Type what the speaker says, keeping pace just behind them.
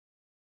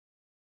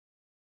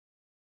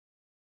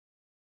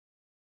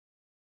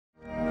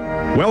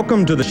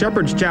Welcome to the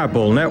Shepherd's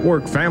Chapel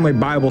Network Family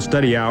Bible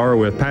Study Hour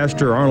with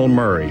Pastor Arnold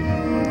Murray.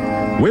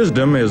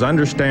 Wisdom is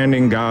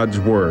understanding God's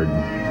Word.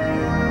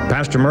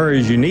 Pastor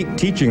Murray's unique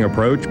teaching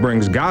approach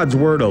brings God's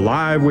Word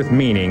alive with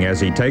meaning as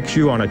he takes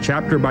you on a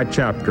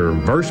chapter-by-chapter,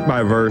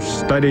 verse-by-verse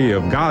study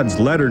of God's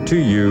letter to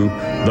you,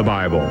 the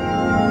Bible.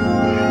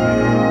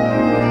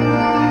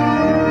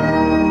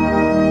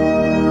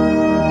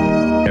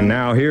 And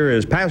now here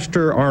is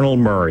Pastor Arnold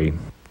Murray.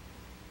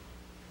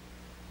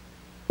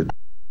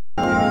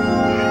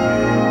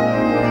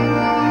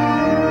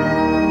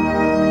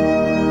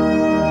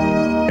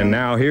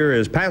 Here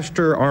is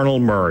Pastor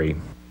Arnold Murray.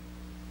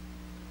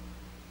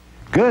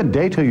 Good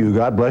day to you.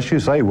 God bless you.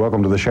 Say,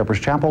 welcome to the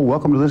Shepherd's Chapel.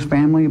 Welcome to this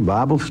family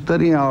Bible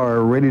study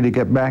hour. Ready to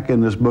get back in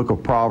this book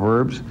of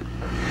Proverbs.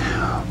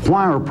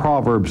 Why are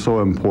Proverbs so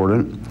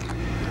important?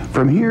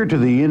 From here to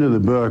the end of the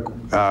book,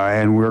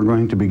 and we're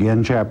going to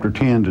begin chapter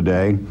 10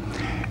 today,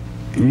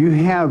 you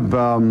have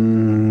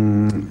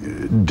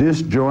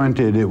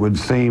disjointed, it would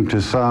seem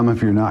to some,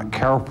 if you're not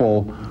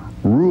careful,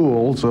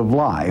 rules of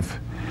life.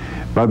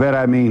 By that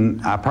I mean,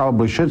 I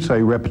probably should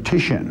say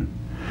repetition.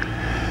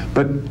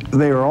 But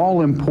they are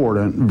all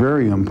important,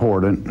 very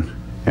important,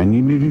 and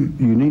you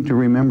need to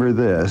remember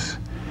this,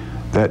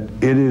 that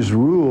it is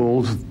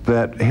rules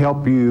that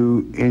help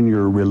you in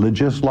your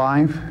religious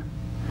life,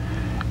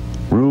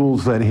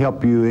 rules that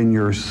help you in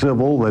your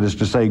civil, that is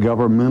to say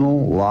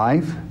governmental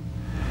life,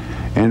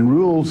 and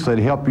rules that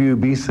help you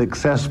be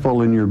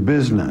successful in your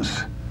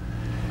business.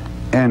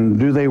 And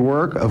do they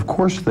work? Of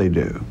course they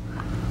do.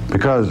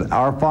 Because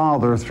our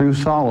Father, through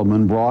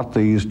Solomon, brought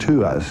these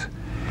to us.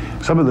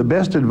 Some of the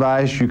best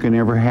advice you can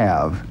ever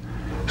have,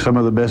 some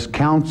of the best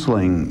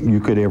counseling you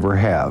could ever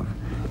have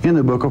in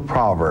the book of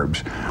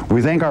Proverbs.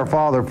 We thank our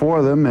Father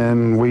for them,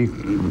 and we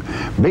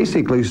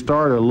basically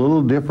start a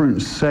little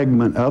different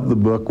segment of the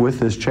book with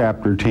this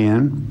chapter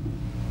 10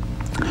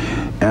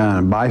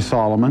 by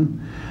Solomon.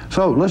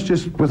 So let's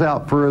just,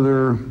 without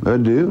further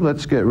ado,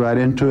 let's get right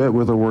into it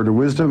with a word of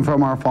wisdom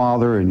from our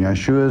Father in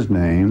Yeshua's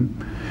name.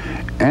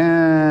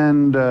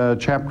 And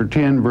chapter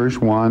 10, verse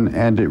 1,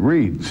 and it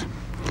reads,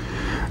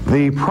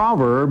 "The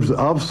Proverbs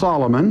of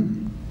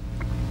Solomon,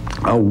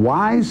 a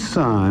wise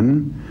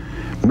son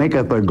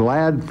maketh a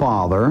glad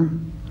father,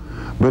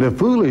 but a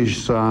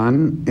foolish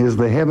son is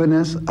the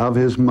heaviness of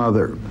his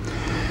mother."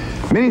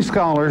 Many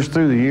scholars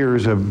through the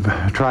years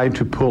have tried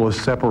to pull a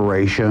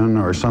separation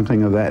or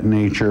something of that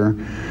nature,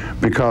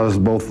 because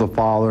both the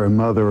father and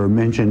mother are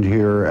mentioned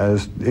here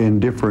as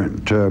in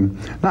different,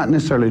 not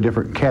necessarily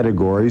different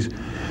categories,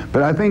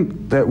 but I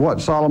think that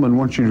what Solomon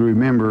wants you to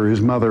remember is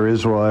Mother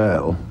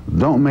Israel.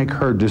 Don't make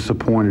her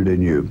disappointed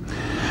in you.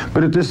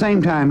 But at the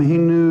same time, he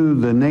knew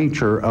the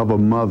nature of a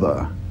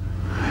mother.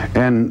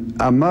 And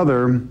a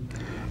mother,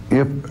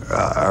 if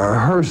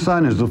her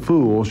son is a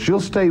fool,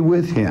 she'll stay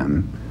with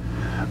him.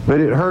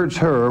 But it hurts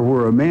her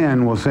where a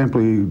man will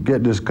simply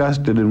get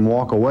disgusted and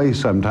walk away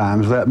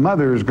sometimes. That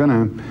mother is going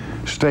to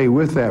stay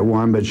with that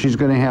one, but she's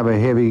going to have a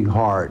heavy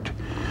heart.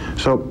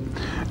 So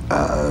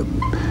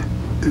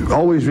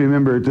always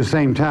remember at the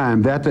same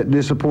time that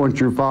disappoints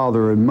your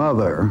father and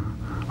mother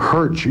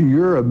hurts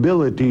your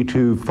ability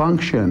to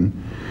function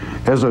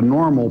as a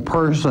normal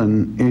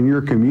person in your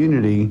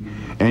community,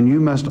 and you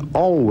must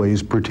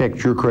always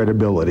protect your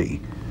credibility,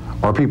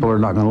 or people are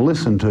not going to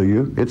listen to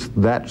you. It's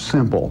that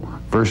simple.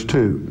 Verse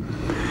 2.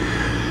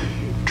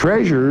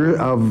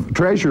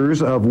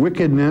 Treasures of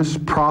wickedness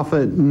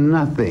profit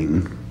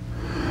nothing,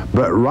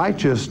 but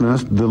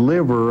righteousness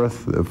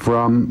delivereth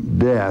from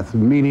death,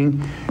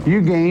 meaning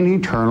you gain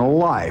eternal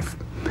life.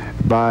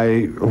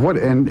 By what,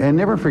 and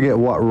never forget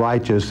what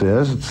righteous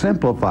is. It's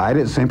simplified,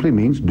 it simply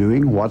means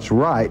doing what's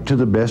right to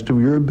the best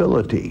of your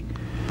ability.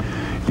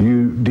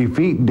 You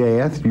defeat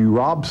death, you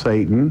rob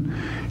Satan,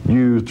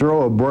 you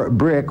throw a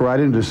brick right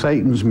into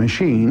Satan's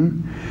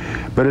machine,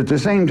 but at the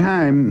same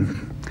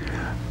time,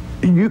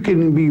 you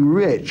can be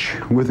rich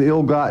with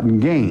ill-gotten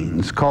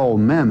gains called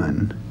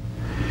mammon,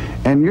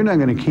 and you're not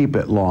going to keep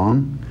it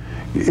long.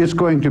 It's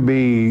going to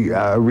be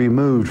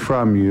removed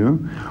from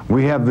you.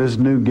 We have this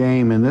new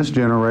game in this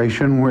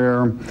generation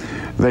where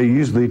they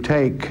usually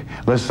take,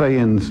 let's say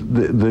in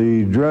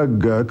the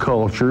drug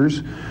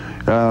cultures,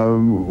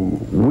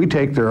 we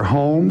take their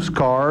homes,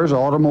 cars,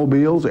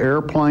 automobiles,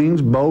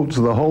 airplanes, boats,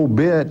 the whole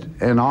bit,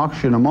 and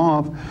auction them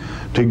off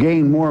to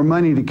gain more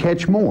money to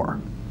catch more.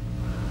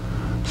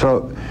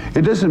 So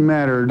it doesn't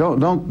matter.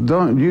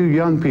 Don't you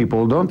young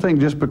people, don't think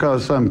just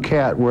because some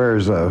cat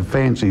wears a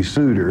fancy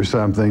suit or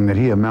something that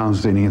he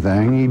amounts to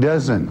anything. He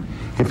doesn't.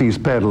 If he's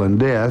peddling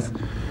death,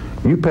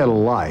 you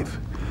peddle life.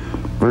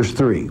 Verse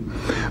 3.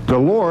 The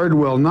Lord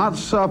will not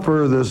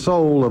suffer the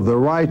soul of the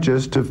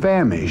righteous to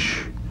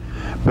famish,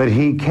 but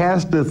he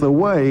casteth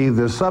away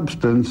the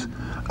substance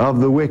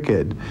of the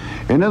wicked.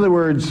 In other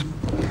words,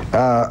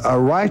 a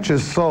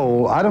righteous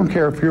soul, I don't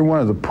care if you're one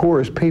of the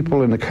poorest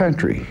people in the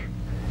country,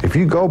 if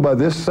you go by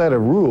this set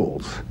of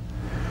rules,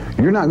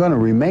 you're not going to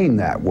remain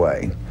that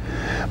way.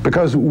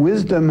 Because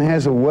wisdom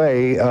has a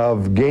way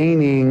of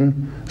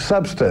gaining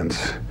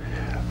substance.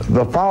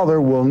 The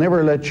Father will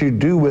never let you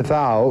do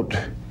without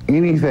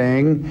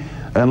anything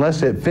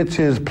unless it fits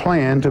His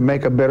plan to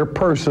make a better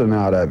person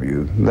out of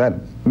you. That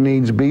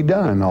needs to be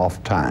done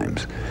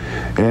oftentimes.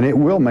 And it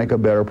will make a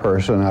better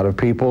person out of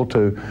people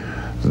to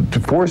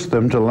force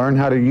them to learn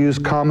how to use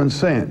common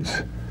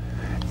sense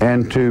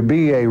and to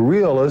be a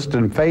realist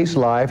and face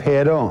life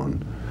head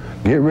on.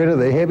 Get rid of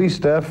the heavy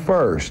stuff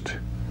first,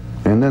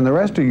 and then the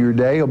rest of your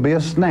day will be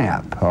a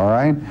snap, all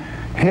right?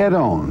 Head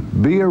on.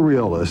 Be a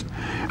realist.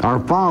 Our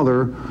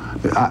Father,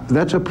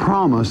 that's a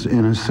promise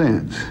in a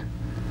sense.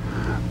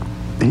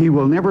 He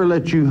will never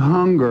let you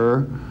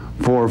hunger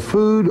for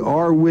food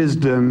or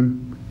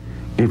wisdom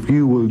if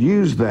you will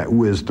use that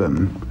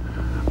wisdom,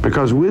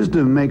 because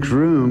wisdom makes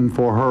room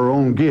for her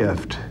own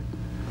gift.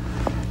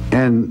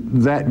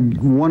 And that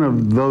one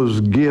of those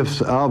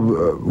gifts of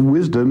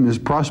wisdom is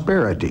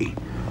prosperity.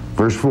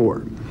 Verse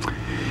 4.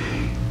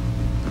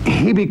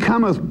 He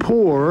becometh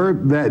poor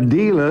that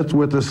dealeth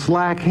with a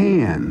slack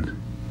hand,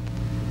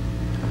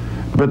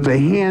 but the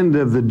hand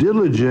of the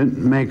diligent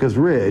maketh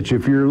rich.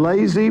 If you're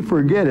lazy,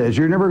 forget it.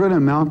 You're never going to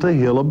mount a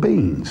hill of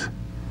beans.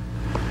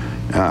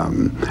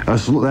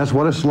 That's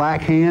what a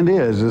slack hand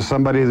is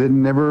somebody that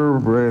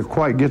never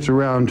quite gets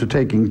around to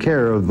taking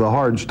care of the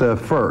hard stuff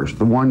first.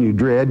 The one you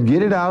dread,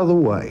 get it out of the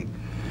way.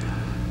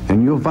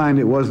 And you'll find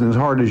it wasn't as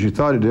hard as you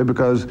thought it did,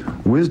 because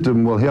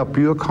wisdom will help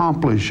you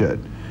accomplish it.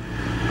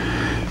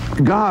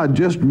 God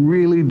just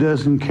really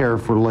doesn't care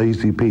for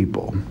lazy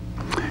people.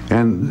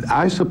 And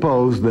I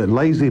suppose that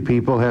lazy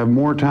people have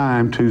more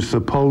time to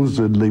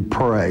supposedly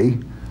pray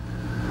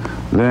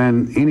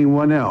than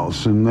anyone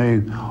else, and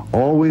they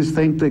always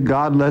think that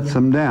God lets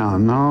them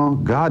down. No,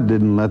 God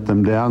didn't let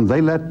them down.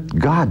 They let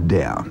God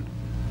down.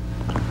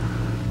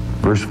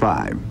 Verse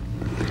 5.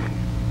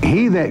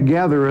 He that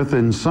gathereth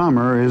in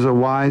summer is a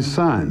wise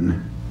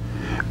son,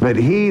 but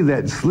he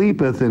that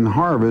sleepeth in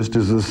harvest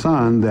is a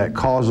son that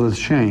causeth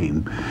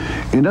shame.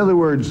 In other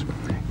words,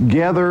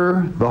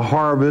 gather the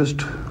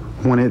harvest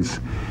when it's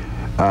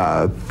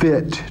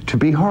fit to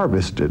be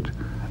harvested.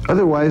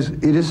 Otherwise,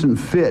 it isn't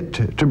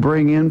fit to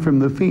bring in from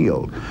the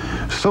field.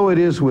 So it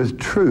is with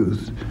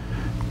truth,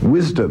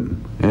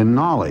 wisdom, and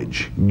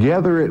knowledge.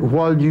 Gather it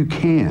while you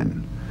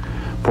can.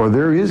 For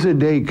there is a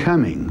day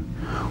coming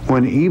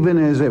when, even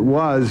as it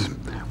was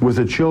with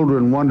the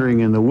children wandering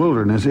in the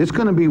wilderness, it's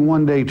going to be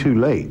one day too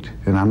late.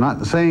 And I'm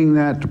not saying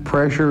that to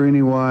pressure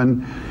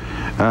anyone.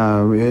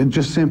 It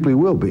just simply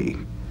will be.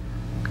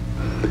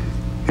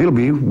 It'll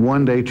be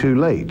one day too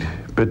late.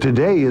 But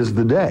today is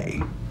the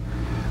day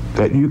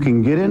that you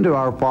can get into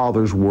our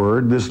Father's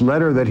Word, this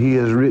letter that He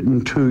has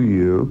written to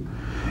you,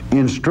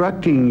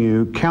 instructing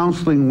you,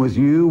 counseling with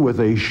you with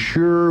a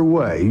sure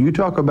way. You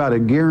talk about a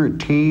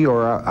guarantee,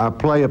 or I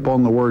play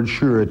upon the word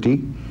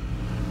surety.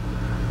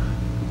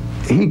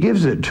 He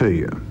gives it to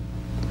you.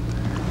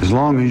 As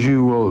long as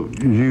you will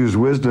use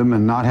wisdom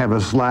and not have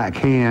a slack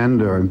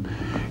hand, or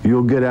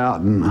you'll get out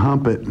and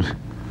hump it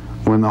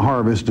when the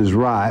harvest is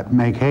ripe,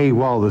 make hay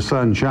while the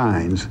sun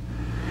shines,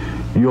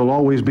 you'll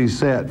always be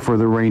set for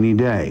the rainy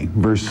day.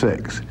 Verse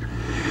 6.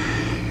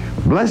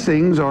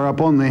 Blessings are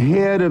upon the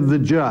head of the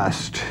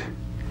just,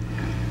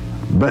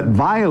 but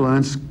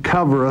violence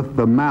covereth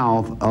the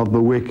mouth of the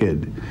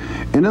wicked.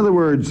 In other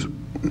words,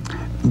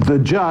 the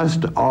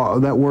just, are,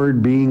 that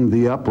word being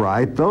the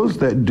upright, those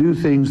that do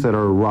things that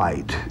are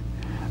right,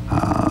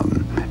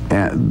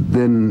 and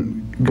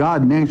then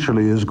God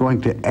naturally is going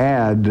to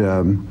add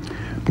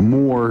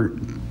more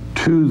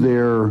to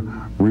their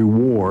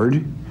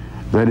reward.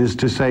 That is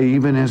to say,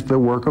 even as the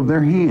work of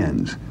their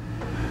hands.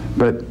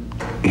 But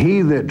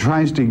he that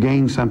tries to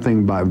gain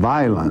something by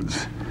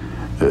violence,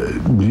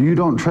 you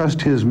don't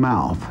trust his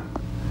mouth.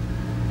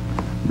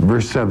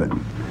 Verse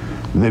 7.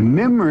 The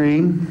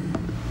memory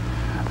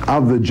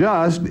of the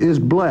just is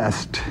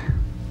blessed,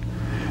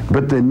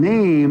 but the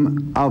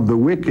name of the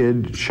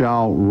wicked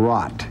shall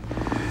rot.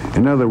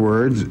 In other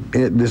words,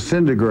 it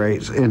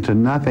disintegrates into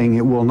nothing.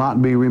 It will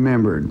not be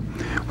remembered.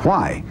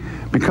 Why?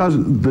 Because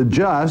the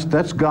just,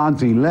 that's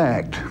God's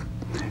elect,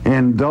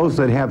 and those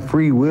that have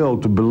free will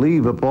to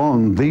believe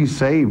upon the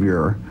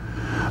Savior,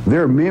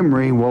 their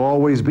memory will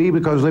always be,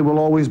 because they will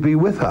always be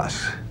with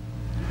us.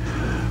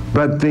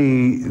 But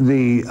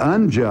the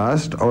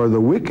unjust, or the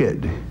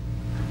wicked,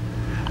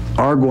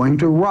 are going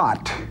to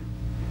rot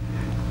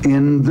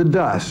in the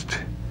dust,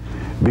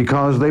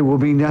 because they will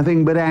be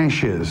nothing but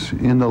ashes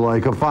in the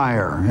lake of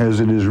fire, as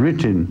it is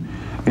written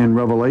in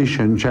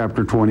Revelation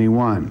chapter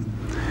 21.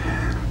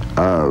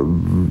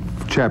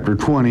 Chapter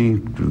 20,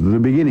 the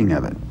beginning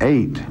of it.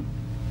 8.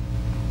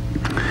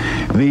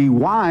 The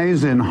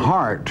wise in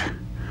heart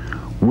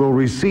will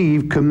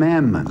receive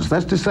commandments.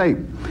 That's to say,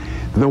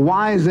 the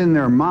wise in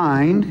their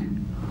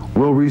mind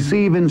will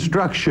receive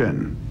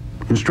instruction.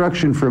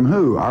 Instruction from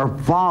who? Our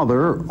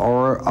Father,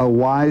 or a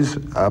wise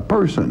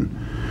person.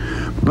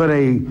 But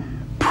a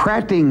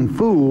prating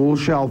fool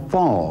shall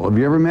fall. Have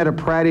you ever met a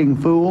prating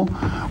fool?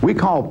 We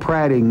call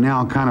prating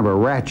now kind of a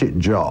ratchet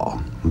jaw,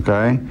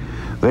 okay?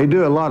 They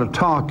do a lot of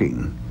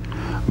talking,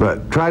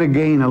 But try to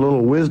gain a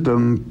little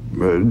wisdom,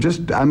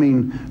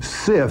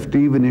 sift,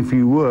 even if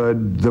you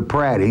would, the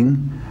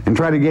prating, and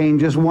try to gain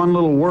just one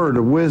little word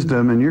of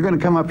wisdom, and you're going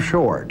to come up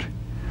short,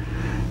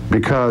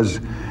 because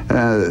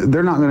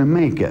they're not going to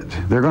make it.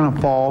 They're going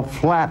to fall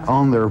flat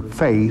on their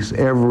face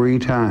every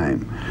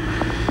time.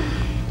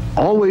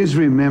 Always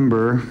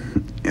remember,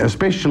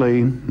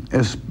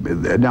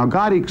 now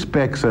God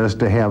expects us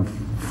to have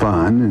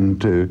fun,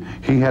 and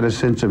he had a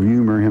sense of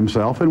humor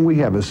himself, and we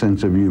have a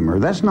sense of humor.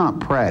 That's not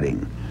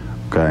prating,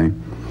 okay?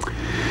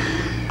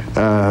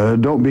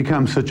 Don't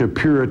become such a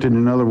Puritan,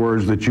 in other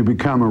words, that you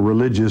become a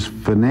religious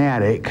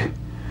fanatic,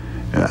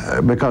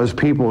 because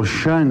people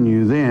shun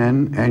you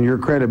then, and your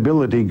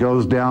credibility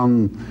goes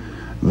down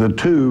the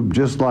tube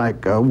just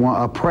like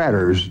a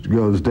prater's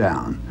goes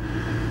down.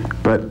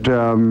 But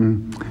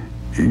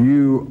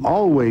you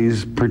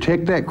always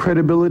protect that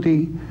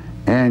credibility,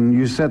 and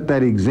you set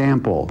that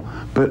example.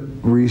 But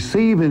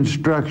receive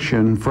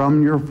instruction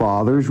from your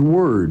Father's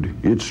Word.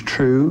 It's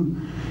true,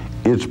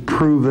 it's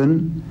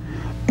proven,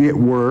 it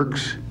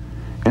works,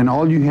 and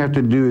all you have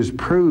to do is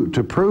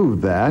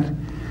prove that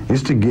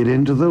is to get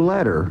into the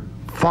letter.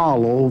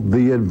 Follow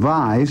the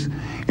advice,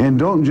 and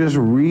don't just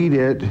read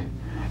it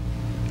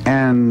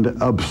and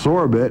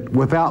absorb it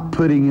without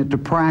putting it to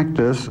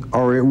practice,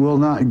 or it will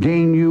not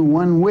gain you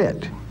one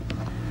whit.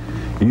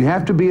 You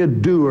have to be a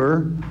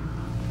doer,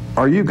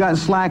 or you've got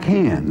slack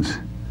hands,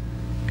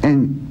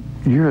 and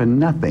you're a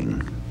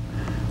nothing.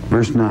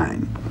 Verse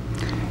 9.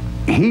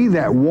 He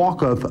that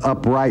walketh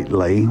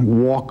uprightly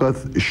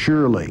walketh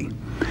surely,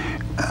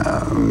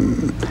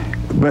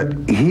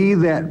 but he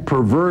that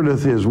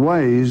perverteth his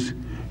ways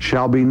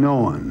shall be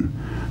known.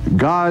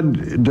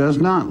 God does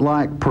not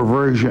like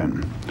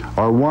perversion,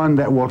 or one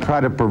that will try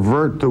to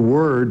pervert the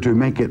word to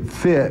make it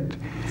fit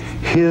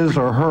his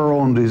or her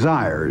own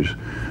desires.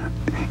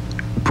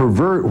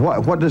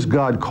 What does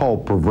God call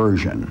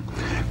perversion?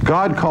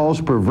 God calls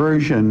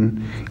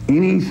perversion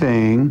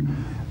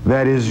anything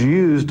that is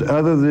used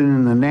other than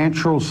in the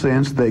natural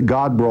sense that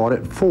God brought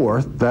it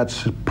forth.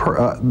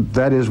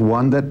 That is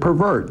one that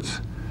perverts.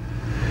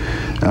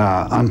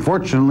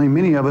 Unfortunately,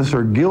 many of us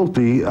are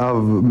guilty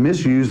of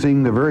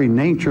misusing the very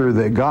nature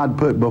that God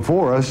put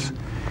before us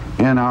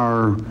in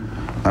our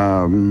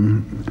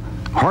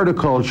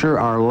horticulture,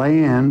 our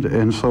land,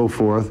 and so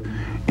forth,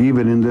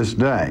 even in this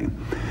day.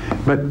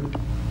 But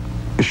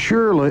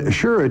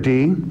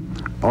surety,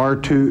 or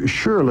to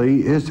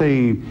surely, is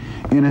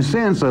in a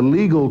sense, a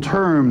legal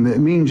term that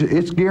means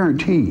it's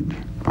guaranteed,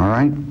 all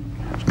right?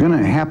 It's going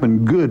to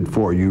happen good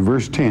for you.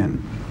 Verse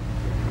 10.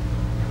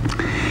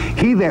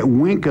 He that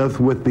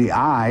winketh with the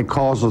eye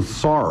causeth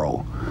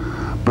sorrow,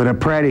 but a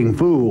prating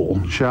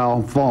fool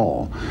shall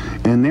fall.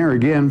 And there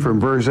again, from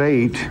verse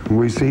 8,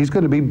 we see he's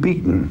going to be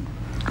beaten,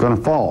 going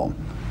to fall.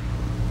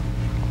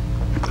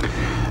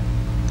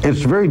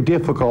 It's very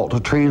difficult to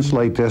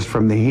translate this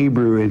from the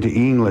Hebrew into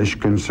English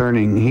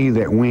concerning he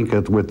that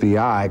winketh with the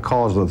eye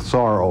causeth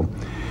sorrow.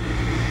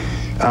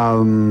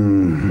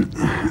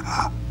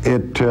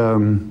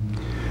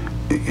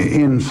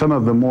 In some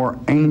of the more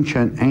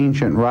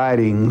ancient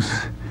writings,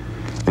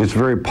 it's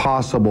very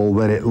possible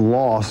that it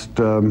lost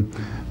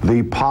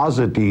the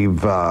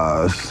positive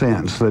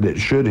sense that it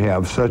should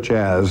have, such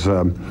as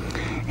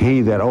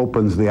he that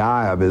opens the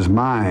eye of his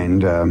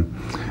mind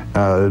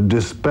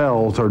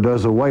dispels or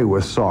does away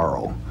with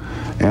sorrow.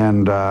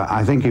 And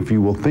I think if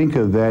you will think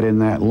of that in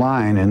that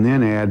line and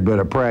then add, but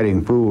a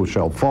prating fool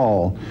shall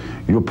fall,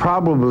 you'll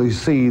probably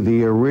see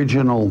the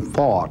original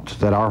thought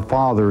that our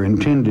Father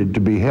intended to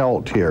be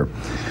held here.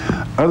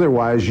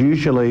 Otherwise,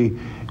 usually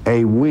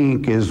a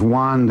wink is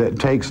one that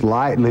takes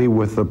lightly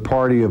with the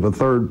party of a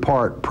third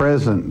part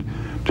present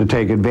to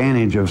take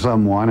advantage of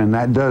someone, and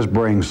that does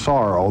bring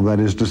sorrow, that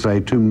is to say,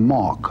 to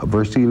mock.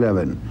 Verse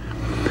 11.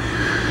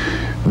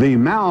 The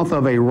mouth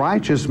of a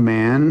righteous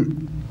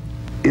man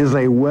is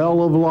a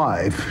well of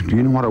life. Do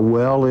you know what a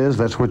well is?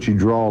 That's what you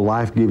draw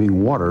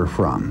life-giving water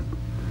from.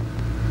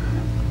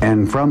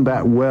 And from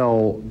that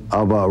well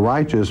of a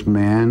righteous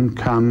man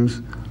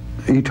comes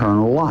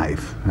eternal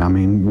life. I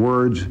mean,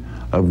 words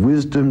of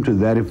wisdom to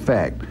that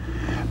effect.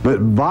 But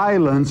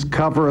violence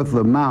covereth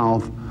the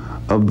mouth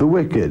of the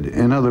wicked.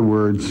 In other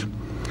words,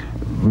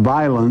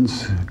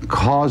 violence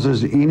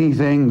causes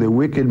anything the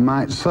wicked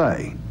might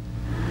say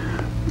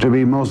to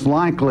be most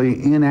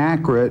likely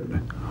inaccurate,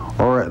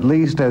 or at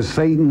least as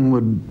Satan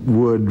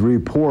would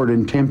report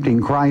in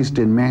tempting Christ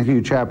in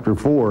Matthew chapter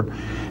 4,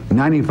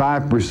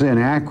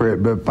 95%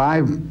 accurate, but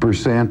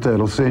 5%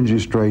 that'll send you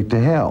straight to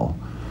hell.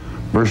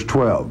 Verse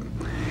 12.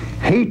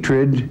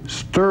 Hatred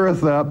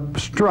stirreth up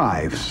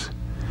strifes,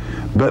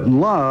 but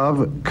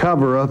love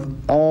covereth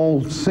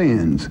all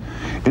sins.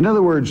 In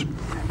other words,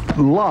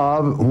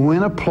 love,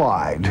 when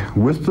applied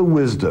with the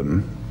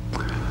wisdom,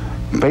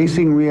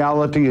 facing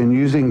reality and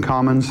using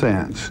common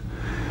sense,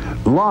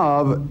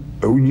 love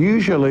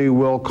usually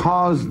will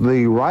cause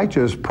the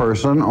righteous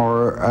person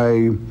or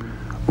a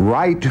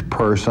right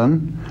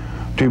person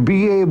to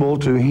be able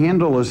to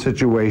handle a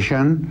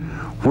situation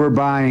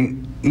whereby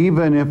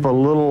even if a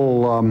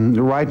little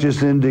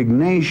righteous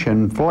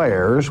indignation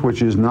flares,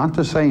 which is not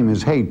the same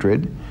as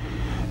hatred,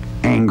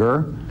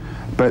 anger,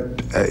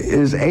 but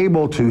is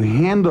able to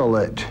handle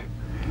it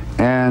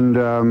and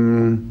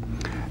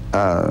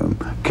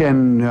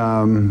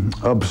can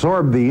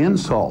absorb the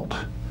insult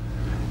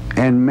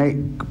and make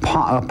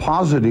a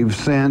positive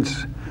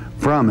sense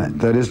from it.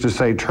 That is to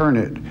say, turn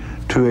it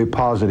to a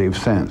positive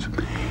sense.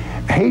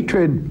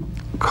 Hatred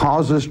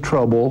causes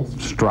trouble,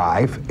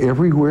 strife,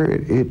 everywhere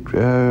it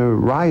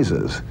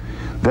rises.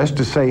 That's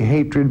to say,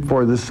 hatred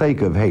for the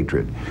sake of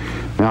hatred.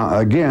 Now,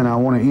 again, I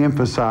want to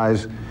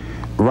emphasize,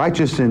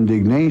 righteous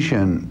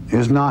indignation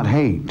is not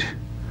hate.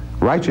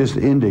 Righteous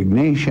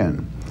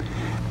indignation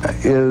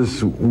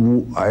is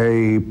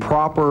a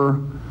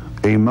proper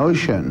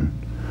emotion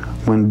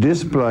when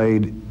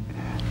displayed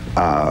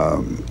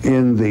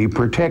in the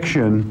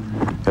protection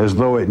as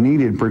though it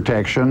needed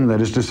protection, that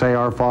is to say,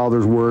 our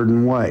Father's word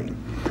and way.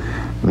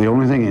 The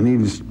only thing it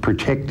needs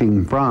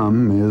protecting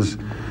from is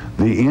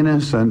the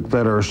innocent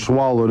that are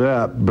swallowed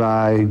up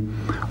by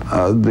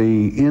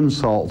the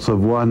insults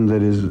of one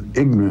that is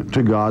ignorant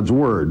to God's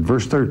word.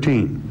 Verse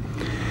 13.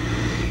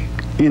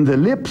 In the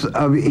lips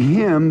of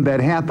him that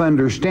hath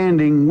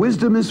understanding,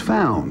 wisdom is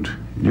found.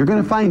 You're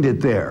going to find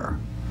it there.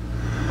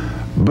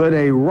 But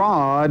a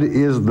rod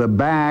is the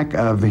back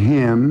of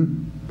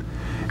him.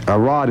 A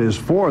rod is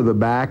for the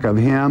back of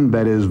him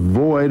that is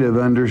void of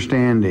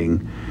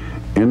understanding.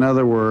 In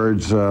other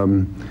words,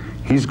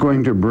 he's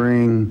going to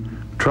bring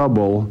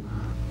trouble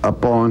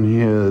upon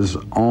his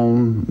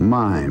own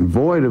mind.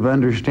 Void of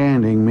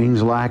understanding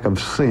means lack of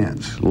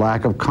sense,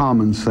 lack of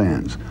common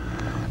sense,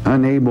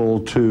 unable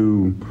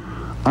to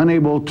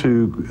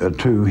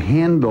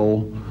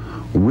handle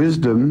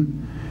wisdom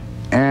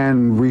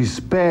and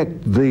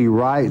respect the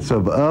rights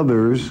of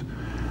others.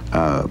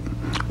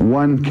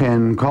 One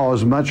can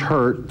cause much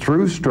hurt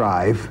through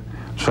strife,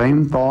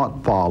 same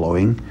thought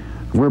following,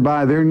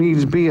 whereby there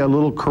needs to be a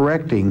little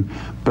correcting,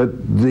 but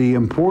the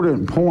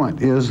important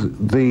point is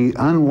the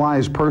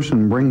unwise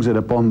person brings it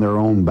upon their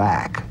own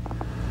back.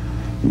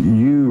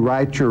 You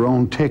write your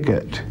own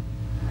ticket,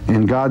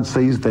 and God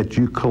sees that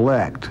you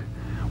collect,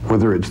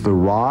 whether it's the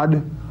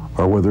rod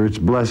or whether it's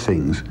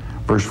blessings.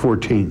 Verse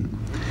 14.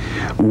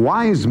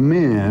 Wise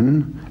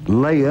men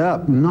lay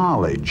up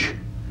knowledge,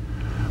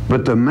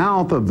 but the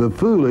mouth of the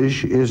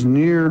foolish is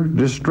near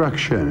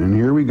destruction. And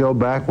here we go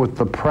back with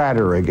the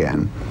prater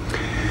again.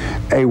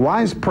 A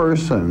wise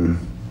person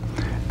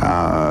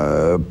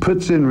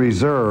puts in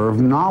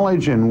reserve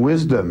knowledge and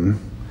wisdom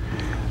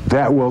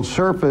that will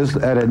surface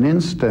at an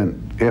instant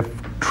if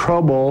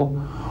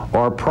trouble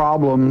or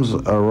problems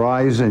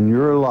arise in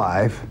your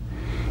life.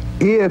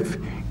 If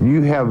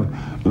you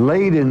have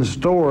laid in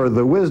store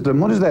the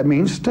wisdom, what does that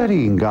mean?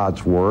 Studying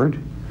God's Word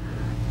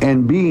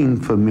and being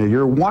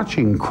familiar,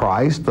 watching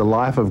Christ, the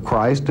life of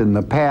Christ, and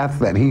the path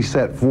that He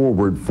set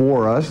forward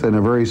for us in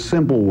a very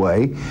simple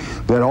way,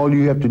 that all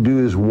you have to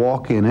do is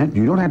walk in it.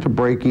 You don't have to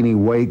break any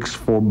wakes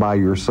by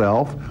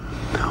yourself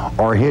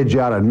or hedge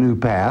out a new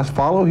path.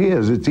 Follow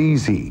His. It's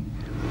easy.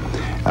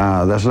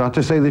 That's not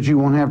to say that you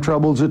won't have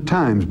troubles at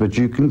times, but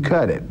you can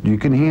cut it. You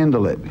can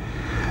handle it.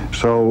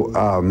 So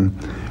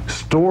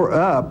store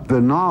up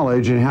the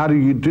knowledge, and how do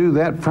you do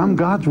that? From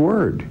God's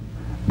Word.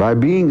 By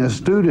being a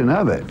student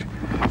of it.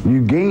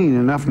 You gain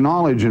enough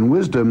knowledge and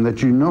wisdom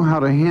that you know how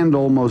to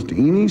handle almost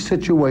any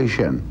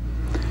situation.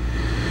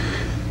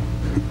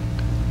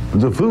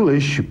 The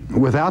foolish,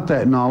 without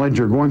that knowledge,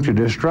 are going to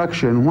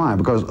destruction. Why?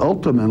 Because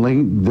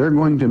ultimately, they're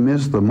going to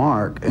miss the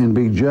mark and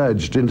be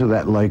judged into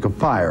that lake of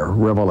fire.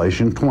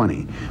 Revelation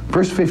 20.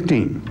 Verse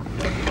 15.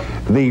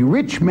 The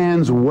rich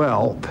man's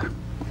wealth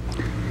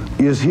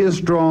is his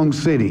strong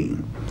city.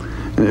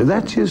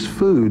 That's his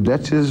food.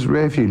 That's his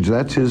refuge.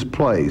 That's his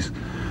place.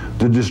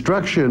 The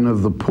destruction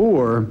of the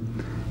poor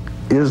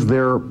is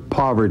their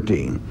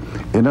poverty.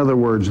 In other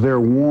words,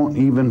 their want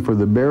even for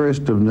the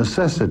barest of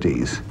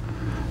necessities.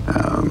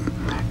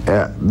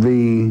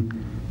 The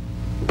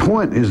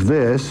point is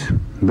this,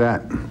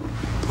 that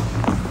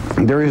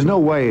there is no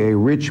way a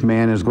rich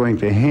man is going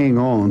to hang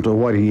on to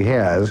what he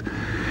has,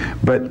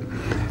 but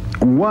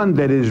one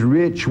that is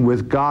rich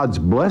with God's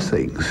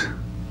blessings,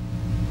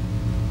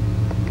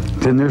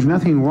 then there's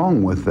nothing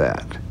wrong with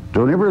that.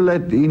 Don't ever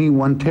let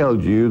anyone tell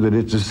you that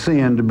it's a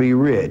sin to be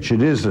rich.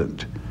 It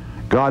isn't.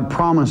 God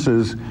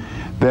promises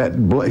that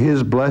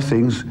His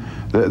blessings,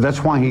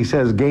 that's why He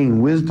says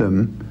gain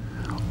wisdom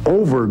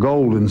over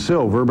gold and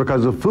silver,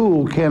 because a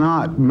fool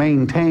cannot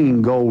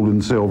maintain gold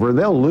and silver.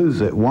 They'll lose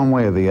it one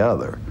way or the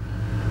other,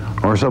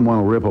 or someone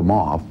will rip them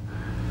off.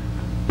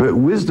 But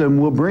wisdom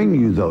will bring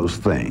you those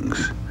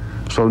things.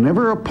 So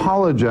never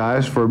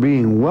apologize for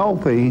being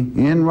wealthy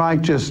in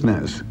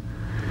righteousness.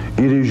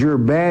 It is your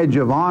badge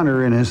of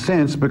honor in a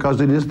sense, because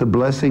it is the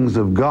blessings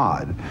of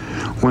God.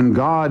 When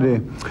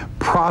God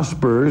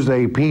prospers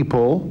a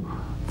people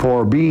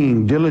for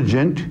being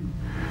diligent,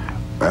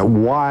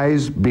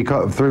 wise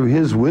through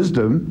His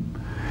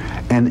wisdom,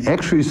 and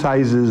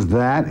exercises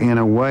that in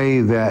a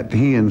way that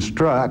He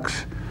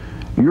instructs,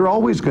 you're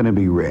always going to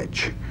be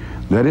rich.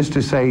 That is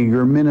to say,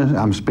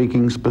 I'm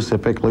speaking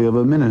specifically of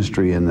a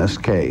ministry in this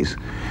case.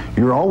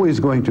 You're always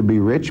going to be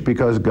rich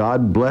because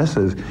God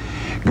blesses.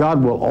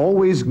 God will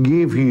always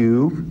give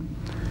you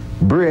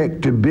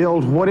brick to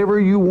build whatever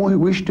you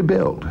wish to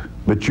build,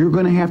 but you're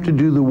going to have to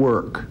do the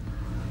work.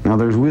 Now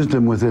there's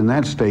wisdom within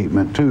that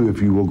statement too,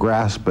 if you will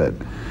grasp it.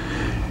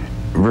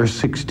 Verse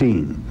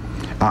 16.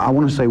 I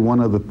want to say one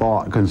other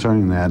thought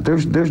concerning that.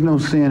 There's no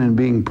sin in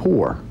being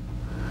poor.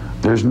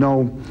 There's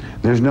no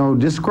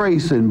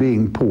disgrace in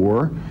being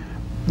poor.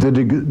 The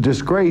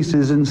disgrace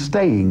is in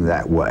staying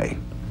that way.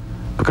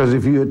 Because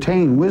if you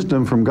attain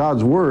wisdom from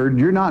God's Word,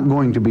 you're not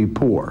going to be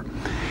poor.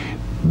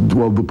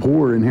 Well, the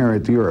poor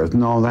inherit the earth.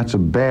 No, that's a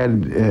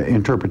bad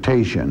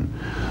interpretation.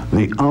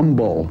 The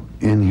humble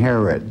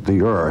inherit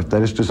the earth.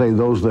 That is to say,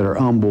 those that are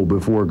humble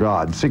before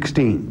God.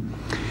 16.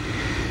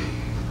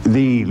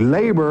 The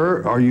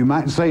labor, or you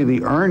might say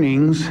the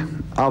earnings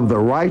of the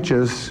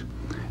righteous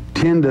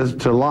tendeth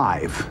to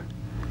life.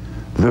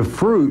 The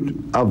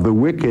fruit of the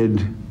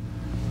wicked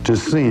to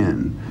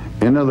sin.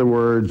 In other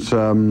words,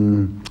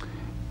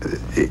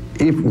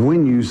 if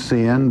when you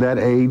sin, that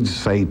aids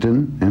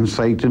Satan, and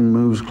Satan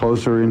moves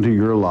closer into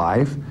your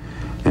life,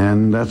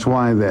 and that's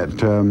why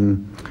that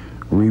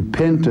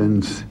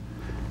repentance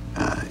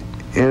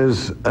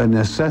is a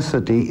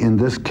necessity in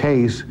this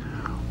case,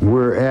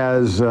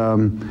 whereas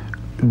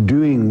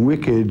doing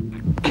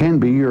wicked can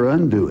be your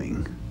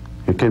undoing.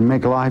 It can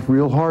make life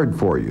real hard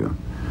for you.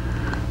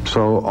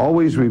 So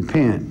always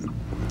repent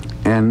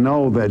and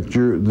know that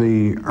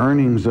the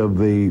earnings of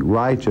the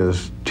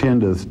righteous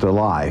tendeth to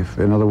life.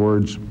 In other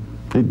words,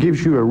 it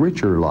gives you a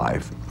richer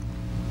life.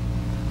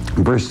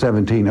 Verse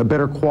 17, a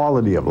better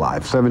quality of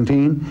life.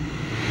 17,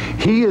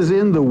 he is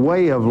in the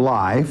way of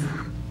life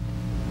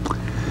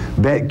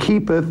that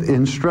keepeth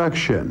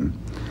instruction,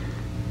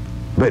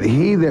 but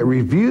he that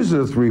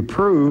refuseth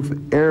reproof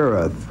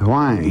erreth.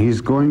 Why?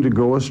 He's going to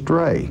go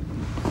astray.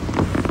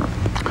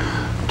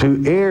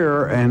 To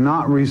err and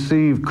not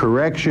receive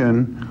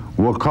correction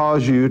will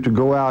cause you to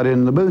go out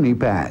in the boony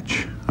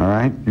patch. All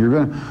right?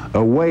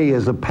 A way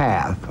is a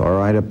path. All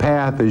right? A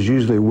path is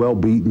usually well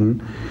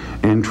beaten,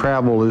 and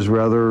travel is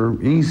rather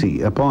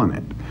easy upon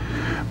it.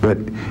 But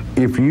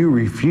if you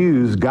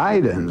refuse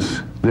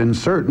guidance, then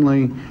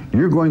certainly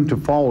you're going to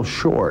fall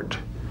short,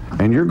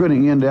 and you're going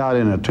to end out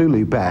in a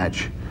tule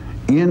patch,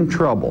 in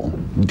trouble,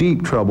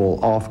 deep trouble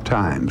oft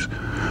times.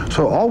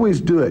 So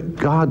always do it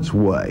God's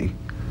way.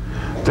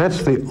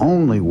 That's the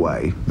only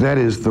way. That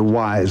is the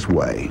wise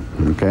way.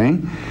 Okay?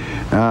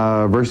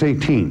 Verse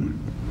 18.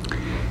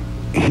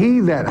 He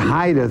that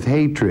hideth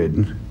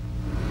hatred,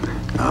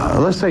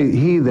 let's say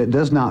he that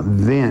does not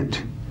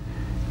vent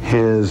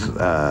his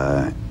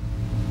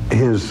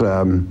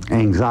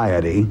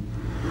anxiety,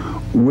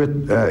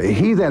 with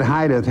he that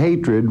hideth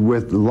hatred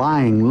with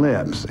lying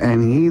lips,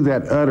 and he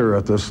that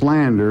uttereth a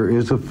slander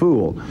is a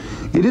fool.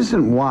 It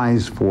isn't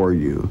wise for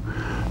you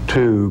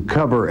to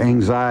cover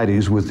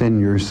anxieties within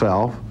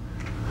yourself.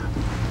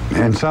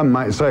 And some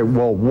might say,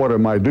 well, what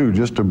am I do,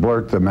 just to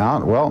blurt them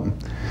out? Well,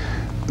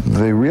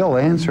 the real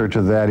answer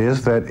to that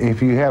is that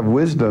if you have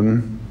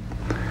wisdom,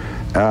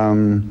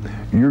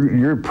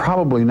 you're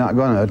probably not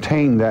going to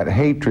attain that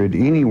hatred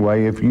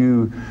anyway. If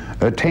you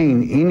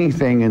attain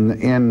anything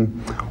in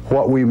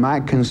what we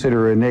might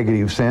consider a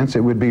negative sense,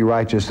 it would be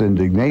righteous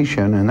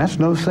indignation, and that's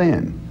no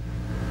sin.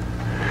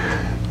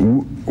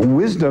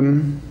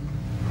 Wisdom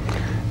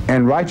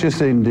and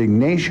righteous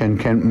indignation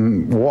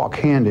can walk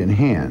hand in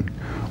hand.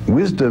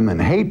 Wisdom and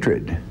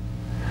hatred,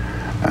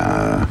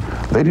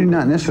 they do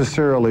not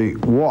necessarily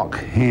walk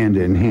hand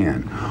in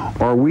hand.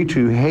 Are we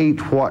to hate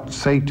what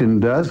Satan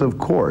does? Of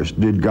course.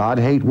 Did God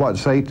hate what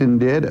Satan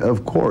did?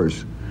 Of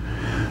course.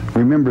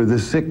 Remember the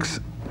sixth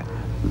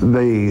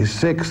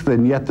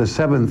and yet the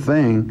seventh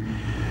thing,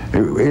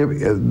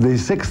 the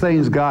six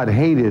things God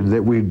hated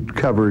that we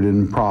covered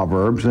in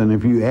Proverbs, and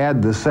if you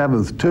add the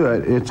seventh to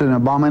it, it's an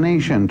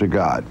abomination to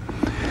God.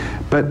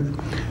 But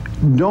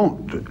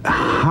don't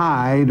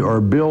hide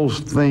or build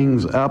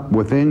things up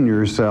within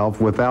yourself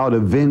without a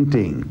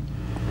venting.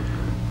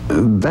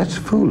 That's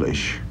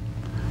foolish.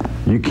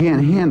 You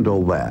can't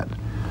handle that.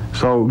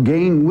 So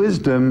gain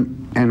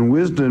wisdom, and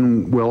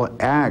wisdom will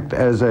act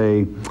as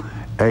an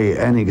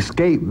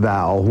escape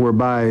valve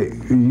whereby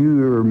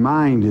your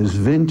mind is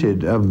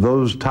vented of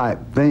those type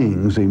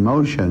things,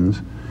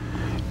 emotions,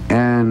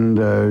 and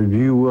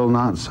you will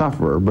not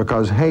suffer,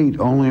 because hate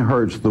only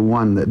hurts the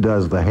one that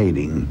does the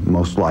hating,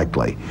 most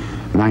likely.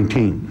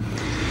 19.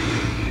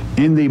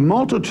 In the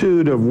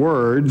multitude of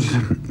words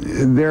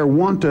there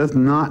wanteth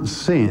not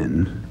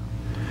sin,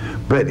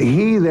 but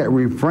he that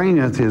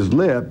refraineth his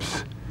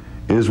lips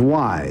is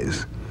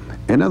wise.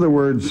 In other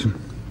words,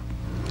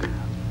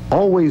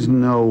 always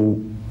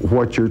know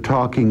what you're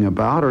talking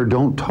about, or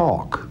don't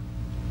talk.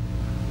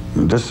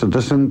 Do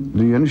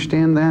you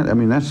understand that? I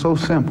mean, that's so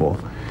simple.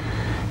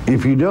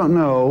 If you don't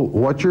know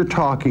what you're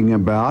talking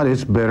about,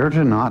 it's better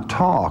to not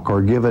talk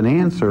or give an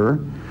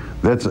answer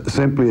that's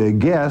simply a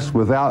guess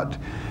without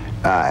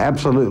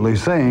absolutely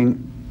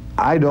saying,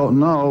 I don't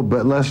know,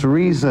 but let's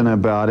reason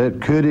about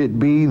it. Could it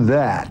be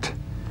that?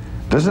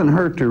 Doesn't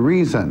hurt to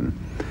reason,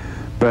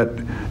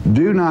 but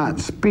do not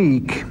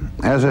speak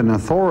as an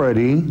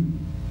authority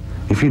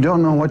if you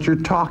don't know what you're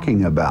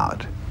talking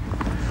about.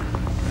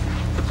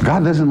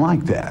 God doesn't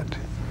like that.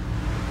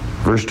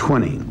 Verse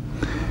 20,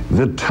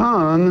 the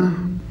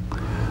tongue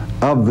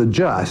of the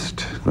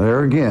just,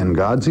 there again,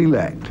 God's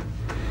elect,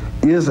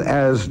 is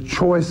as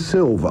choice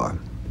silver.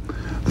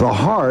 The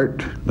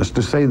heart, that's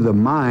to say the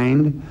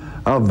mind,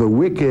 of the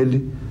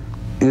wicked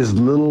is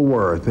little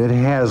worth. It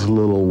has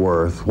little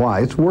worth.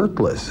 Why? It's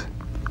worthless.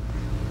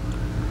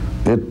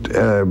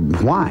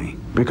 Why?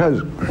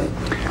 Because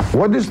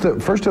what is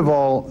first of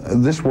all,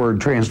 this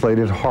word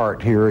translated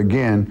heart here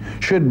again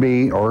should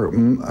be, or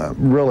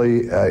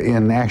really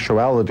in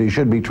actuality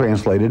should be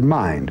translated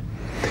mind.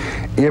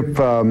 If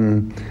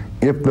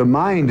the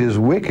mind is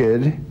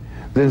wicked,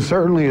 then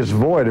certainly it's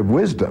void of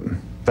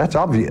wisdom. That's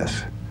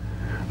obvious.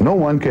 No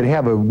one could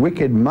have a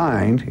wicked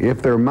mind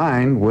if their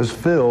mind was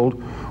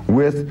filled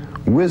with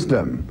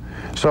wisdom.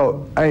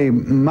 So a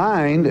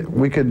mind,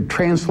 we could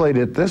translate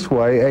it this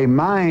way, a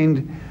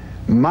mind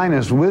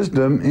minus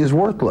wisdom is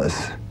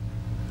worthless.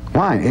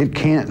 Why? It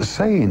can't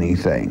say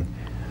anything.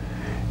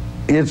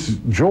 Its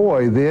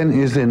joy then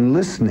is in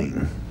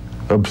listening,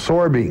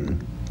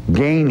 absorbing,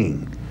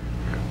 gaining.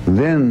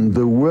 Then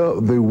the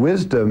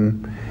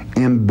wisdom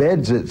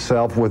embeds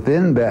itself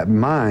within that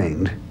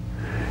mind,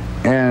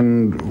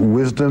 and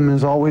wisdom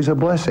is always a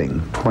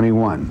blessing.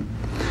 21.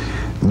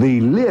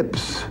 The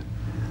lips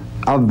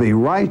of the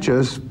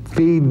righteous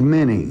feed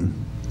many,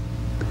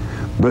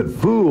 but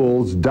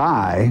fools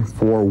die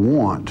for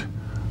want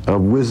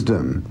of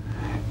wisdom.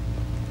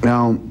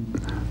 Now,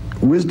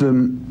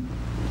 wisdom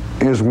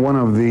is one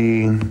of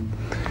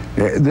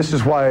this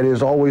is why it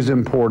is always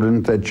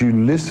important that you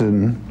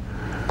listen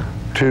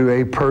to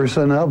a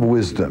person of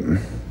wisdom.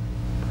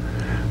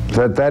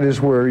 That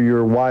is where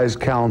your wise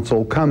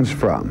counsel comes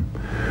from.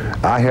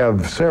 I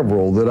have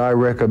several that I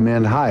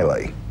recommend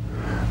highly.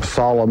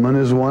 Solomon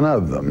is one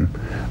of them.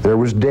 There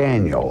was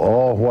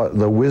Daniel, what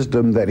the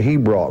wisdom that he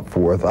brought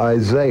forth.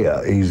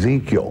 Isaiah,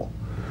 Ezekiel.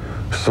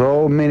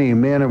 So many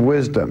men of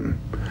wisdom.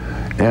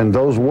 And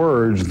those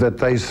words that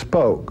they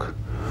spoke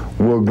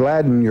will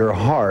gladden your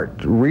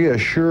heart,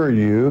 reassure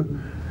you,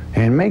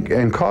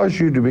 and cause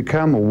you to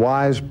become a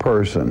wise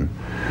person.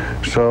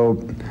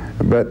 So,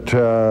 but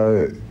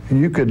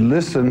you could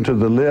listen to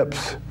the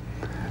lips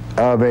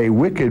of a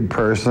wicked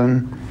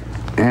person,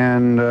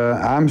 and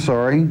I'm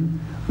sorry,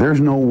 there's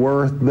no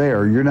worth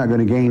there. You're not going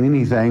to gain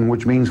anything,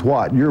 which means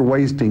what? You're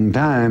wasting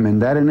time,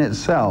 and that in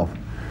itself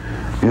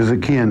is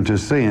akin to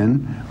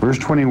sin. Verse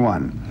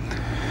 21.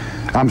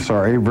 I'm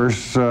sorry,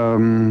 verse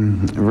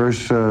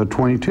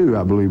 22,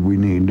 I believe we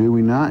need. Do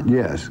we not?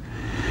 Yes.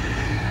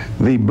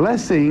 The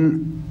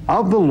blessing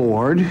of the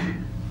Lord,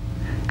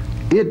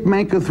 it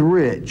maketh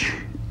rich,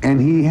 and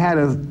he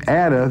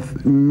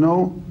addeth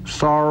no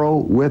sorrow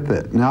with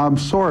it. Now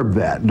absorb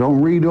that.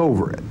 Don't read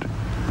over it.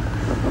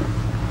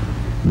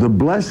 The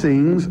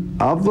blessings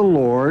of the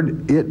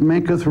Lord, it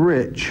maketh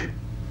rich,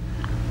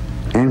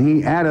 and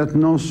he addeth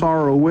no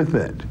sorrow with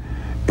it.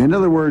 In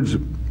other words,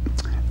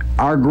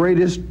 our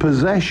greatest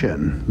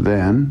possession,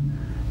 then,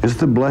 is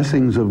the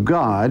blessings of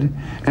God.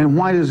 And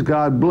why does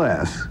God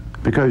bless?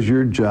 Because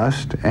you're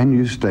just and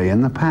you stay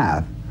in the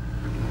path.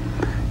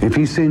 If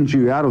he sends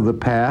you out of the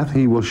path,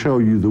 he will show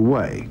you the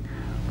way.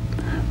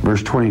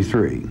 Verse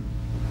 23.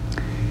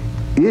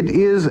 It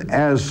is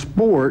as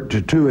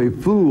sport to a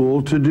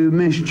fool to do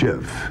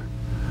mischief,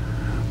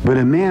 but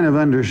a man of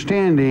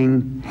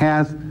understanding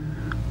hath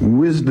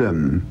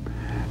wisdom.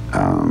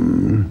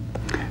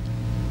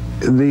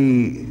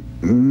 The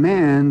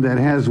man that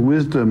has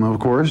wisdom, of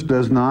course,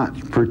 does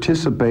not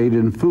participate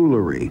in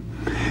foolery.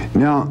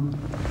 Now,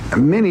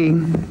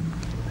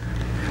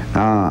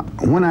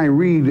 when I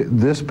read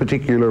this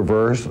particular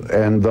verse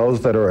and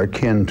those that are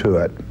akin to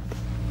it,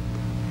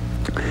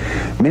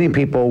 many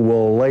people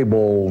will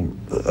label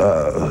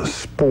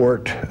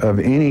sport of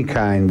any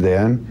kind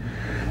then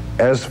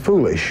as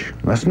foolish.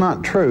 That's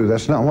not true.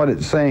 That's not what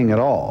it's saying at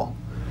all.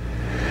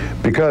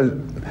 Because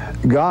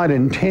God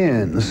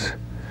intends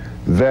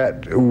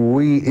that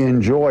we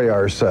enjoy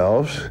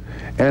ourselves,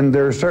 and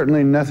there's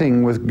certainly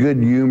nothing with good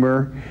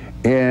humor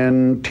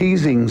in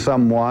teasing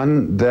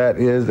someone that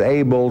is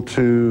able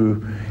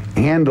to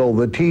handle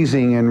the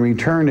teasing and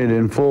return it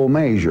in full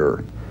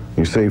measure.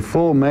 You say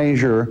full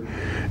measure.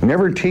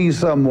 Never tease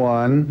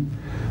someone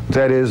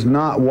that is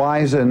not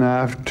wise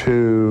enough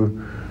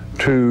to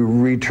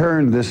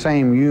return the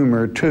same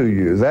humor to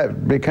you.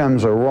 That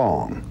becomes a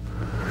wrong.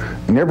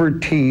 Never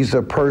tease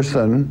a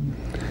person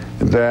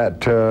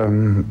that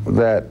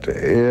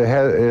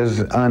is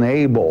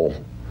unable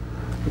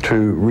to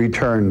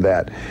return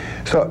that.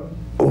 So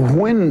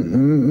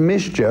when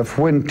mischief,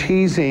 when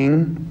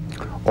teasing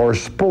or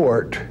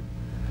sport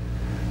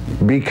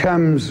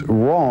becomes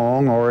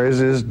wrong, or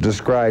as is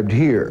described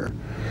here,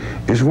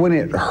 is when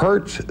it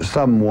hurts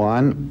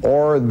someone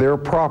or their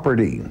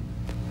property.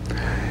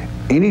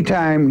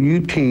 Anytime you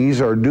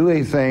tease or do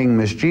a thing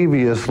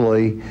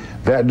mischievously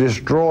that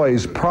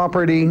destroys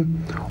property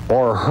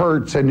or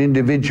hurts an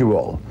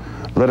individual,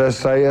 let us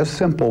say a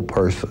simple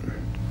person.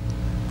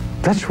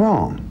 That's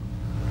wrong.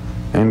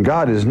 And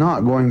God is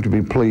not going to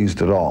be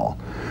pleased at all.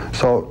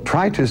 So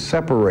try to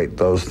separate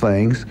those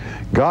things.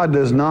 God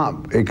does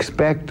not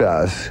expect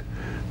us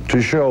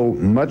to show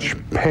much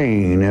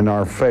pain in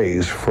our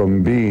face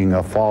from being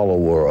a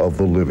follower of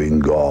the living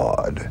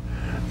God.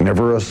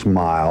 Never a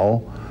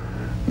smile,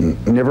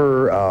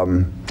 never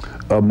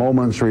a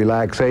moment's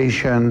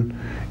relaxation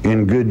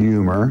in good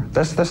humor.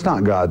 That's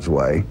not God's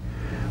way.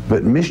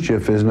 But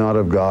mischief is not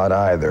of God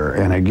either.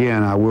 And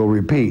again, I will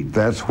repeat,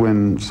 that's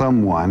when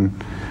someone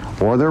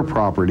or their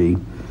property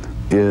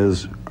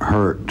is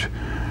hurt.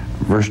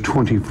 Verse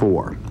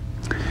 24.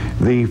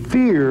 The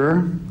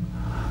fear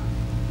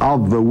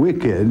of the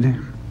wicked,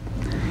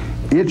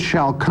 it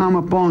shall come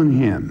upon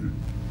him,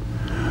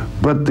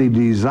 but the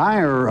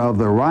desire of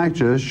the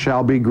righteous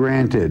shall be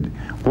granted.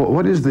 Well,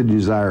 what is the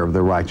desire of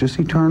the righteous?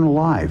 Eternal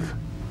life.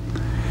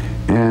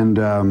 And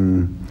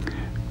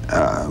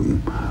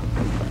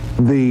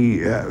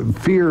the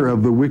fear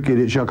of the wicked,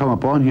 it shall come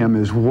upon him,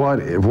 is what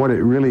it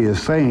really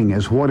is saying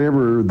is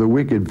whatever the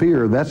wicked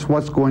fear, that's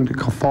what's going to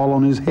fall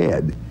on his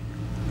head.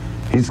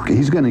 He's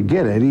going to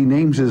get it. He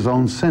names his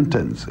own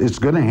sentence. It's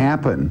going to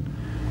happen.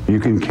 You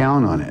can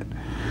count on it.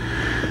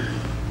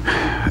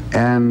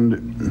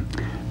 And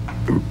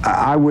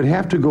I would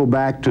have to go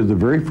back to the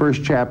very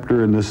first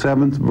chapter in the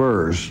 7th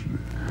verse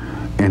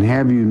and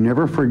have you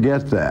never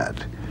forget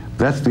that.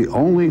 That's the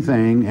only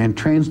thing, and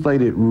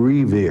translate it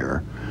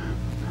revere.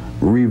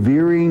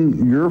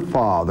 Revering your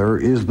father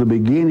is the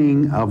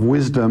beginning of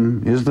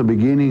wisdom, is the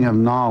beginning of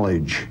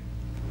knowledge.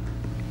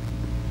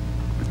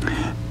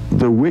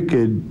 The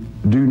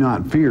wicked do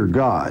not fear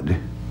God,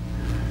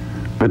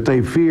 but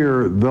they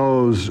fear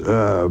those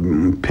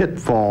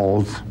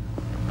pitfalls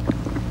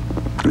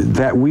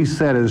that we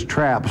set as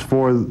traps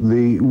for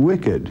the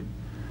wicked.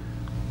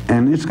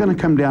 And it's going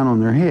to come down on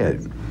their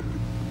head.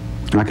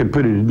 I could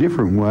put it a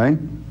different way.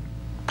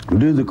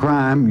 Do the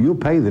crime, you'll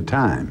pay the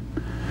time.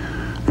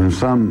 And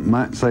some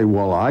might say,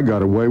 well, I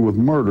got away with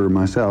murder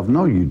myself.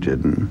 No, you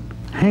didn't.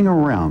 Hang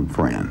around,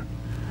 friend.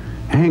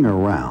 Hang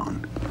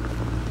around.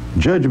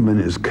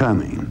 Judgment is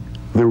coming.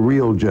 The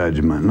real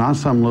judgment, not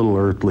some little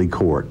earthly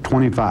court.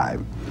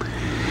 25.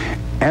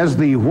 As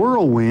the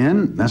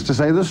whirlwind, that's to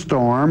say the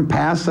storm,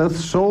 passeth,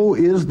 so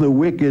is the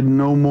wicked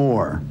no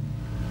more.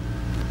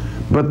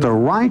 But the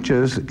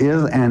righteous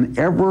is an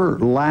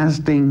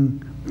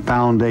everlasting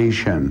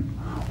foundation.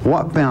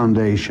 What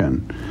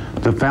foundation?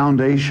 The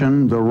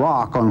foundation, the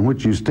rock on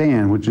which you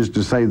stand, which is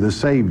to say the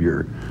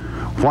Savior.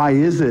 Why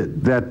is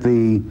it that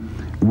the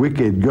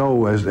wicked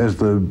go as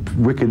the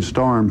wicked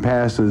storm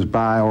passes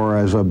by, or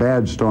as a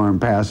bad storm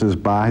passes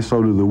by,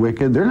 so do the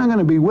wicked? They're not going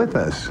to be with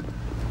us.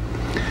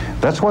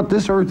 That's what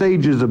this earth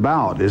age is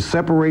about, is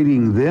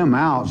separating them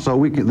out so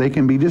they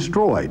can be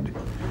destroyed.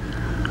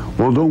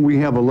 Well, don't we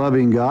have a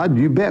loving God?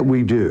 You bet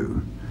we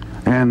do.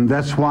 And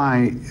that's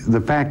why the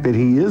fact that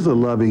he is a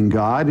loving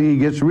God, he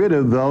gets rid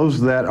of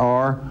those that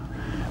are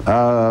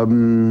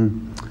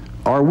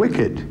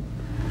wicked.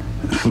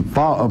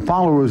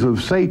 Followers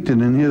of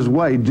Satan in his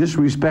way,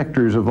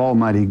 disrespecters of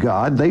Almighty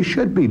God, they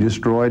should be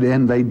destroyed,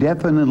 and they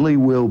definitely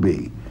will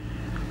be.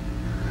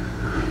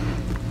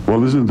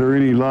 Well, isn't there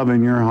any love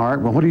in your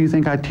heart? Well, what do you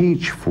think I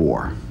teach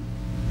for?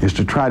 Is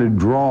to try to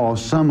draw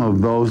some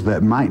of those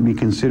that might be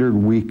considered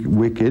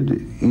wicked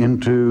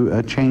into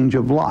a change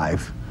of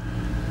life,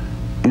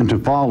 into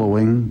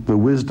following the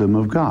wisdom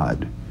of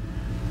God.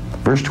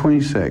 Verse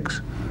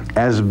 26,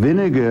 as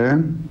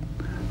vinegar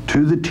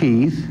to the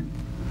teeth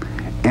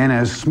and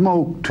as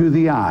smoke to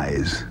the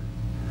eyes,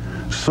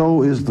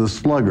 so is the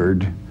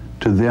sluggard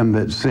to them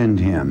that send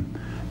him.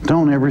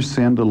 Don't ever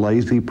send a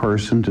lazy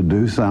person to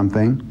do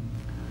something.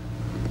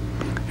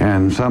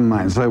 And some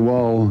might say,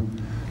 well,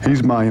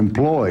 he's my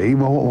employee.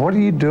 Well, what are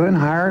you doing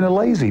hiring a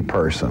lazy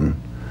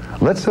person?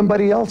 Let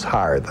somebody else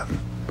hire them.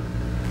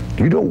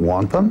 You don't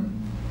want them.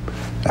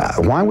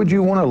 Why would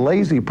you want a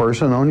lazy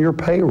person on your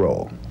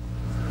payroll?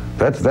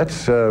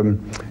 That's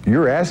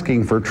you're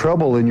asking for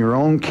trouble in your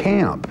own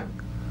camp.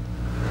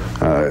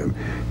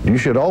 You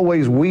should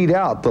always weed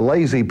out the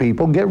lazy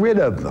people, get rid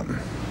of them.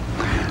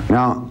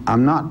 Now,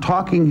 I'm not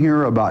talking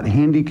here about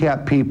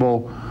handicapped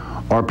people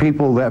or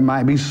people that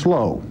might be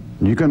slow.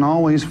 You can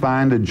always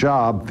find a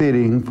job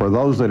fitting for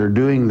those that are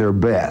doing their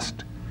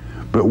best.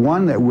 But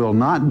one that will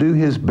not do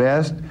his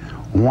best,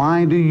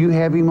 why do you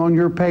have him on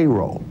your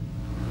payroll?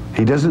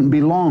 He doesn't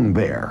belong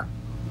there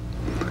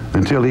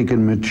until he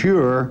can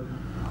mature,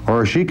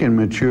 or she can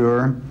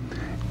mature,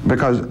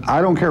 because I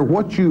don't care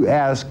what you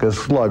ask a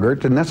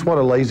sluggard, and that's what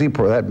a lazy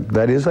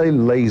that is a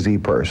lazy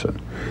person.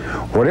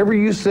 Whatever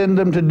you send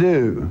them to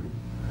do,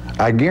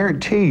 I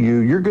guarantee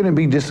you're going to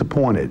be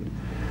disappointed,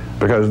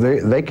 because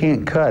they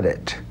can't cut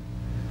it.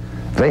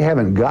 They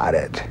haven't got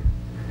it.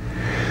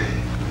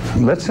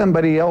 Let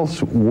somebody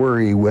else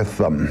worry with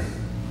them.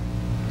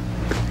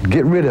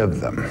 Get rid of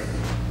them.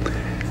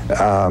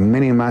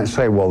 Many might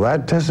say, well,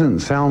 that doesn't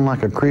sound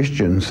like a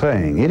Christian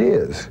saying. It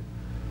is.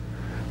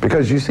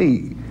 Because you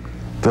see,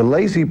 the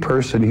lazy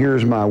person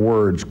hears my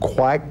words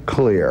quite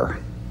clear.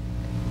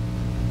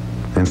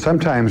 And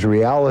sometimes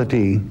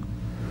reality,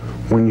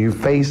 when you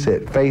face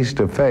it face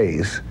to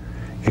face,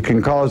 it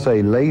can cause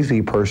a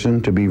lazy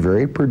person to be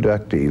very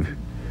productive.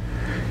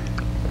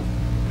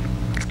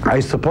 I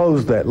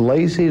suppose that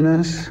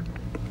laziness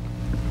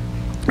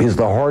is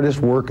the hardest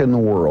work in the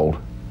world.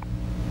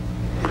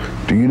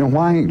 Do you know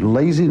why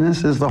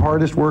laziness is the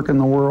hardest work in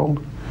the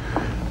world?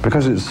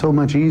 Because it's so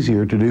much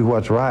easier to do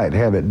what's right,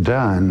 have it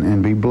done,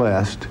 and be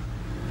blessed,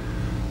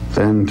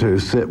 than to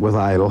sit with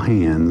idle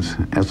hands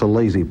as a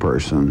lazy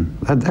person.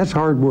 That's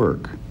hard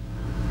work.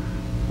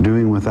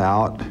 Doing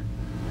without,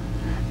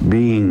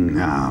 being,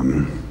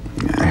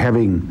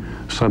 having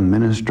some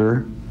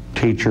minister,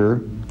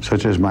 teacher,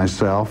 such as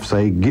myself,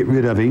 say, get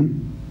rid of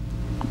him.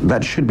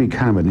 That should be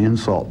kind of an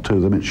insult to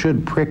them. It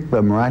should prick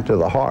them right to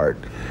the heart.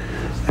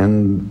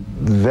 And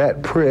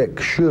that prick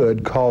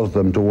should cause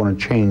them to want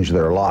to change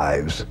their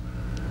lives,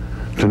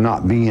 to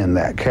not be in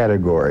that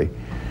category.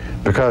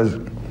 Because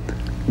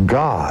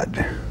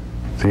God,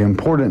 the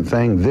important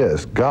thing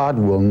God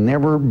will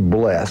never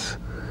bless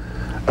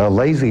a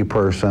lazy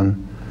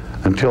person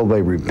until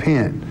they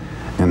repent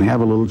and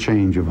have a little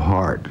change of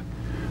heart.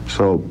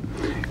 So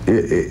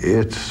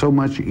it's so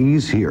much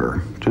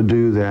easier to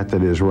do that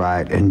is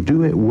right, and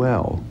do it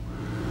well.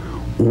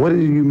 What do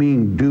you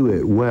mean, do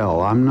it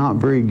well? I'm not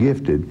very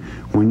gifted.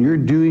 When you're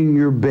doing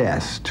your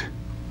best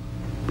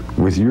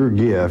with your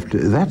gift,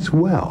 that's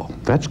well,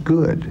 that's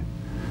good.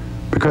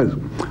 Because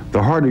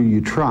the harder you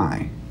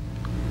try,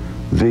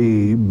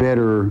 the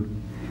better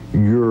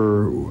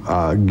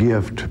your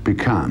gift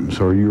becomes,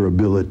 or your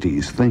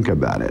abilities. Think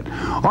about it.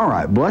 All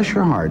right, bless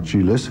your hearts.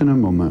 You listen a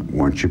moment,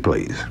 won't you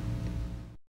please?